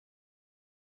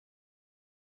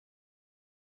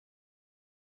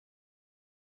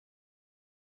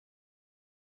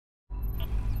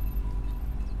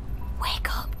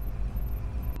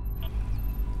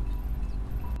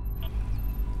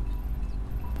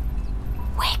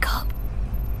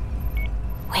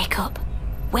Wake up.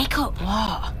 Wake up.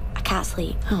 What? I can't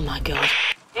sleep. Oh my God.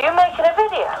 Are you making a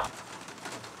video?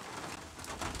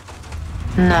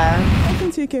 No.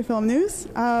 Welcome to UK Film News.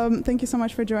 Thank you so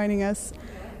much for joining us.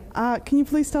 Can you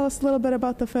please tell us a little bit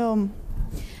about the film?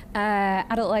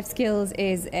 Adult Life Skills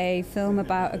is a film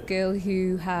about a girl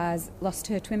who has lost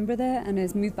her twin brother and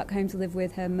has moved back home to live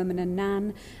with her mum and her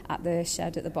nan at the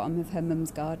shed at the bottom of her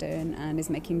mum's garden and is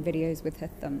making videos with her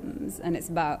thumbs. And it's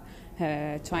about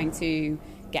her trying to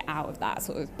get out of that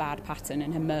sort of bad pattern,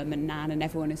 and her mum and nan and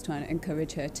everyone is trying to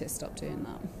encourage her to stop doing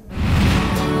that.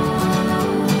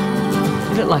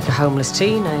 You look like a homeless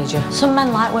teenager. Some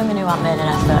men like women who haven't made an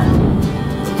effort.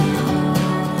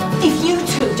 If you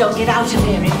two don't get out of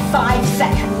here in 5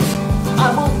 seconds,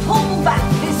 I will pull back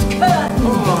this curtain.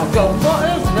 Oh my God, what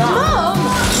is that?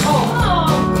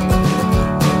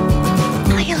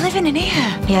 Mum! Are you living in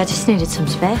here? Yeah, I just needed some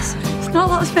space. There's not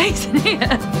a lot of space in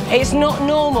here. It's not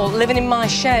normal living in my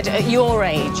shed at your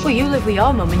age. Well, you live with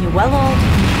your mum and you're well old.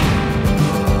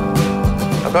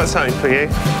 I've got something for you.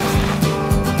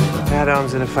 I had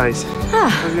arms and a face.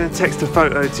 I was going to text a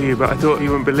photo to you, but I thought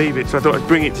you wouldn't believe it, so I thought I'd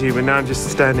bring it to you, but now I'm just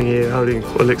standing here holding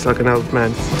what looks like an old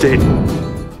man's dick.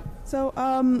 So,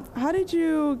 how did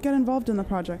you get involved in the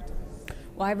project?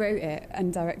 Well, I wrote it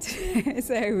and directed it,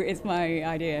 so it's my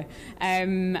idea.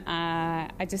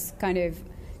 I just kind of...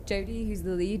 Jodie, who's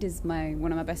the lead, is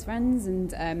one of my best friends,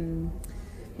 and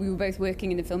we were both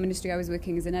working in the film industry. I was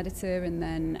working as an editor, and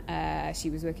then she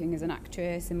was working as an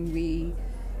actress, and we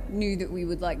knew that we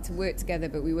would like to work together,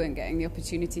 but we weren't getting the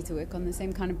opportunity to work on the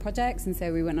same kind of projects, and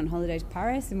so we went on holiday to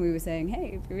Paris, and we were saying,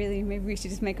 hey, maybe we should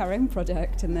just make our own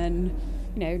project. And then,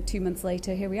 2 months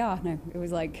later, here we are. No, it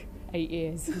was like 8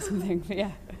 years or something, but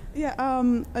yeah. Yeah,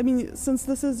 I mean, since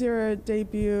this is your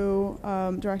debut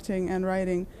directing and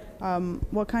writing,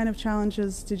 what kind of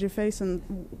challenges did you face, and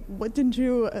what didn't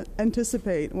you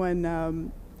anticipate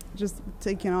when just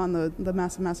taking on the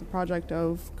massive project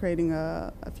of creating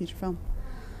a feature film?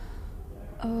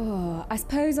 Oh, I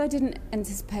suppose I didn't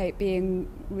anticipate being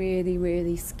really,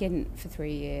 really skint for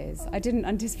 3 years. I didn't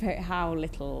anticipate how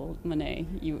little money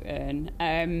you earn.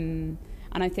 And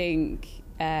I think,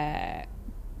 other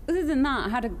than that, I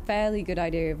had a fairly good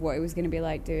idea of what it was going to be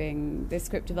like doing the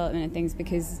script development and things,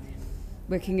 because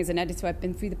working as an editor, I've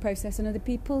been through the process on other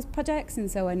people's projects, and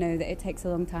so I know that it takes a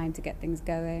long time to get things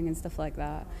going and stuff like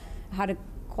that. I had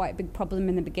quite a big problem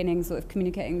in the beginning, sort of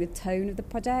communicating the tone of the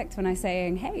project when I was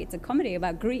saying, hey, it's a comedy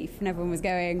about grief, and everyone was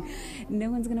going,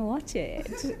 no one's going to watch it.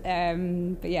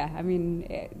 But yeah, I mean,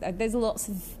 there's lots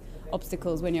of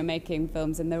obstacles when you're making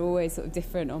films, and they're always sort of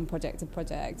different on project to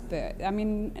project. But I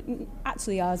mean,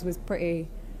 actually ours was pretty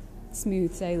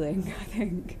smooth sailing, I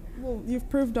think. Well, you've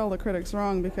proved all the critics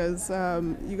wrong, because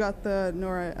you got the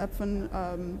Nora Ephron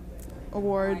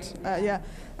award,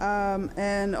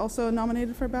 and also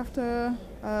nominated for BAFTA.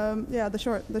 The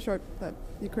short that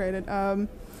you created.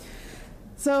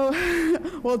 So,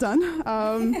 well done.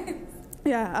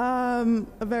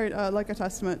 A very like a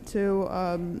testament to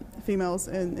females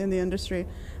in the industry.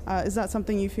 Is that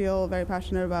something you feel very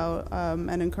passionate about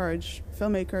and encourage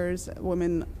filmmakers,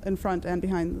 women in front and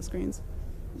behind the screens?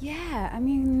 Yeah, I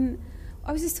mean,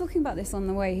 I was just talking about this on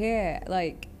the way here.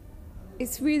 Like,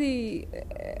 it's really...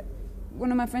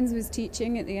 one of my friends was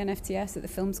teaching at the NFTS at the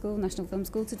film school, National Film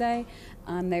School today,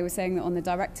 and they were saying that on the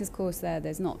director's course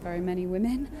there's not very many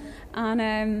women, and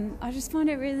I just find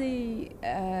it really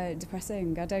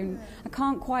depressing. I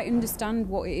can't quite understand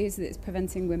what it is that's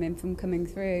preventing women from coming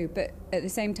through, but at the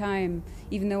same time,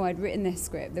 even though I'd written this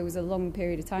script, there was a long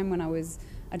period of time when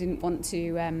I didn't want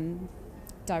to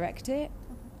direct it.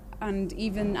 And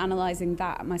even analysing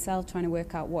that myself, trying to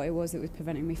work out what it was that was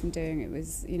preventing me from doing it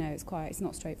was, it's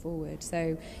not straightforward.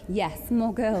 So, yes,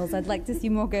 more girls. I'd like to see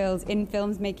more girls in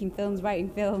films, making films, writing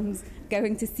films,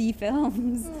 going to see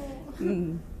films.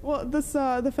 Well,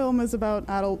 the film is about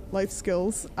adult life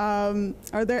skills.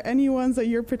 Are there any ones that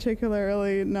you're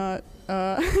particularly not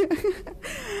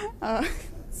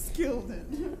skilled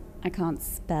in? I can't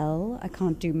spell. I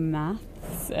can't do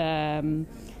maths.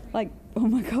 Oh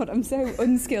my God, I'm so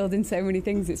unskilled in so many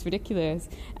things, it's ridiculous.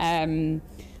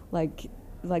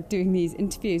 Like doing these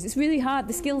interviews. It's really hard.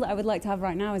 The skill that I would like to have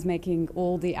right now is making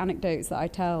all the anecdotes that I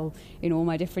tell in all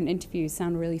my different interviews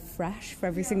sound really fresh for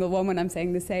every single one when I'm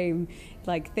saying the same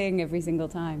thing every single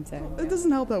time. So it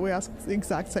doesn't help that we ask the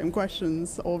exact same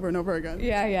questions over and over again.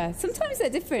 Yeah. Sometimes they're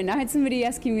different. I had somebody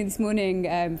asking me this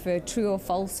morning for true or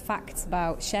false facts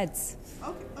about sheds.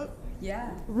 Okay.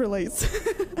 Yeah. Relates.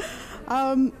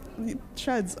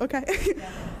 Sheds, okay.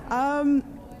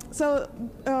 So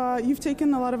you've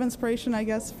taken a lot of inspiration, I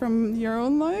guess, from your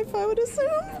own life, I would assume.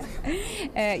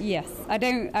 Yes, I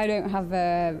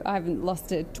haven't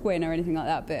lost a twin or anything like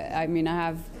that, but I mean, I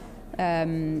have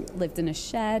lived in a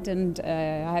shed, and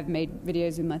I have made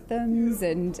videos with my thumbs,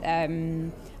 and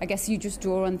I guess you just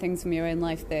draw on things from your own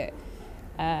life that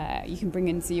you can bring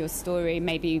into your story,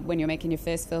 maybe when you're making your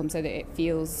first film, so that it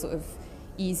feels sort of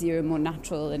easier and more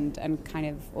natural and kind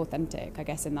of authentic, I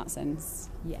guess, in that sense.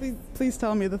 Yeah. Please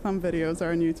tell me the thumb videos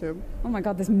are on YouTube. Oh my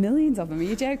God, there's millions of them. Are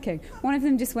you joking? One of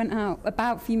them just went out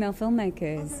about female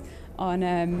filmmakers on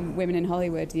Women in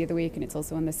Hollywood the other week, and it's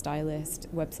also on the Stylist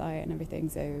website and everything,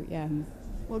 so yeah.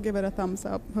 We'll give it a thumbs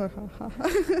up.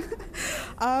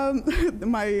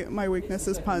 My weakness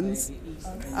is puns.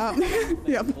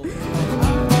 Yep.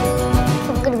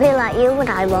 I'm going to be like you when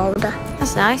I'm older.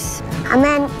 That's nice. I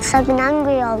meant sad and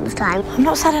angry all the time. I'm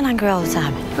not sad and angry all the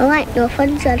time. I like no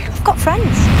friends then. I've got friends.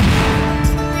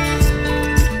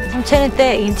 I'm turning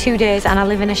 30 in 2 days, and I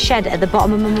live in a shed at the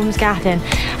bottom of my mum's garden,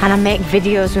 and I make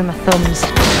videos with my thumbs.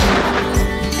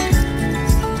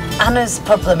 Anna's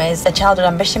problem is her childhood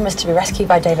ambition was to be rescued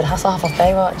by David Hasselhoff off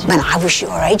Baywatch. When I was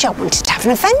your age, I wanted to have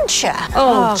an adventure.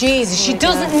 Oh, Jesus, she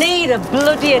doesn't need a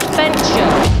bloody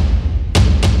adventure.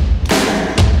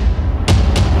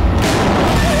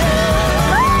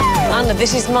 Anna,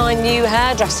 this is my new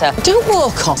hairdresser. Don't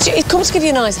walk off. He's come to give you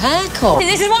a nice haircut.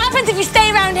 This is what happens if you stay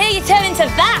around here, you turn into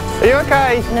that. Are you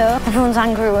okay? No, everyone's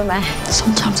angry with me.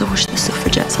 Sometimes I wish the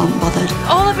suffragettes hadn't bothered.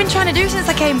 All I've been trying to do since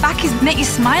I came back is make you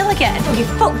smile again. You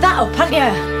fucked that up, haven't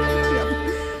you?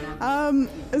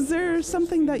 Is there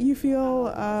something that you feel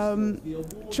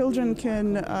children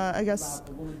can, I guess,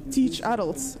 teach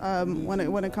adults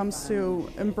when it comes to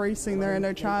embracing their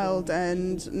inner child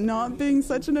and not being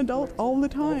such an adult all the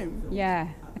time? Yeah,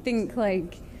 I think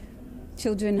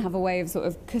children have a way of sort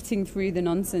of cutting through the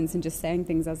nonsense and just saying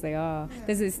things as they are.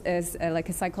 There's this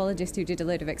a psychologist who did a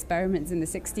load of experiments in the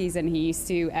 60s, and he used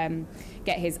to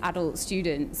get his adult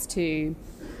students to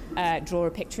draw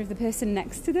a picture of the person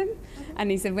next to them. And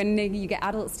he said when you get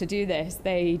adults to do this,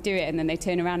 they do it and then they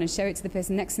turn around and show it to the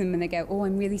person next to them, and they go, oh,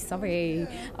 I'm really sorry,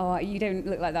 oh, you don't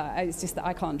look like that, it's just that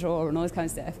I can't draw, and all this kind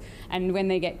of stuff. And when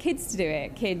they get kids to do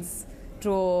it, kids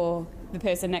draw the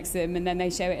person next to them, and then they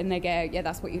show it and they go, yeah,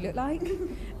 that's what you look like.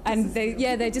 And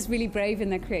they're just really brave in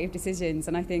their creative decisions.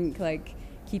 And I think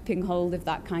keeping hold of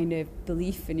that kind of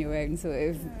belief in your own sort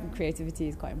of creativity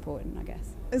is quite important, I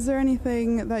guess. Is there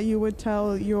anything that you would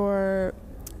tell yourself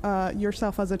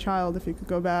as a child if you could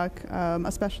go back,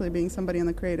 especially being somebody in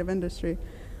the creative industry?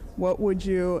 What would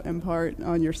you impart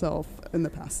on yourself in the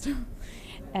past?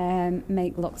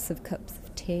 Make lots of cups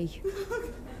of tea.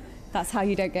 That's how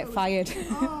you don't get fired.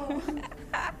 Oh.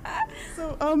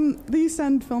 So, the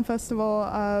EastEnd Film Festival,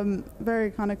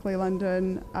 very iconically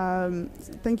London.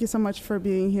 Thank you so much for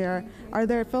being here. Are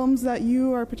there films that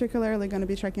you are particularly going to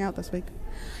be checking out this week?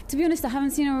 To be honest, I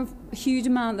haven't seen a huge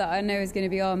amount that I know is going to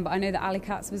be on, but I know that Alley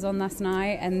Cats was on last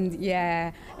night, and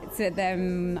yeah,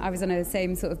 I was on a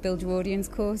same sort of build your audience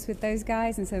course with those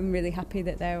guys, and so I'm really happy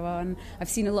that they're on. I've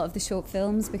seen a lot of the short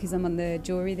films because I'm on the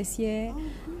jury this year.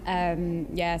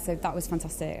 So that was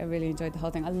fantastic. I really enjoyed the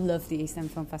whole thing. I love the EastEnd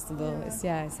Film Festival. It's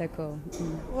so cool.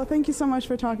 Well, thank you so much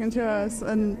for talking to us,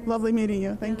 and lovely meeting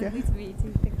you. Thank you. Lovely to meet you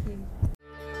too. Thank you.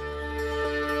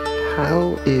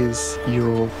 How is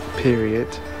your period?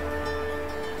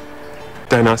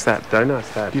 Don't ask that. Don't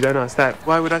ask that. You don't ask that.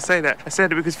 Why would I say that? I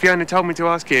said it because Fiona told me to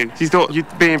ask you. She thought you'd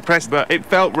be impressed, but it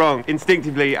felt wrong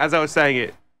instinctively as I was saying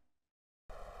it.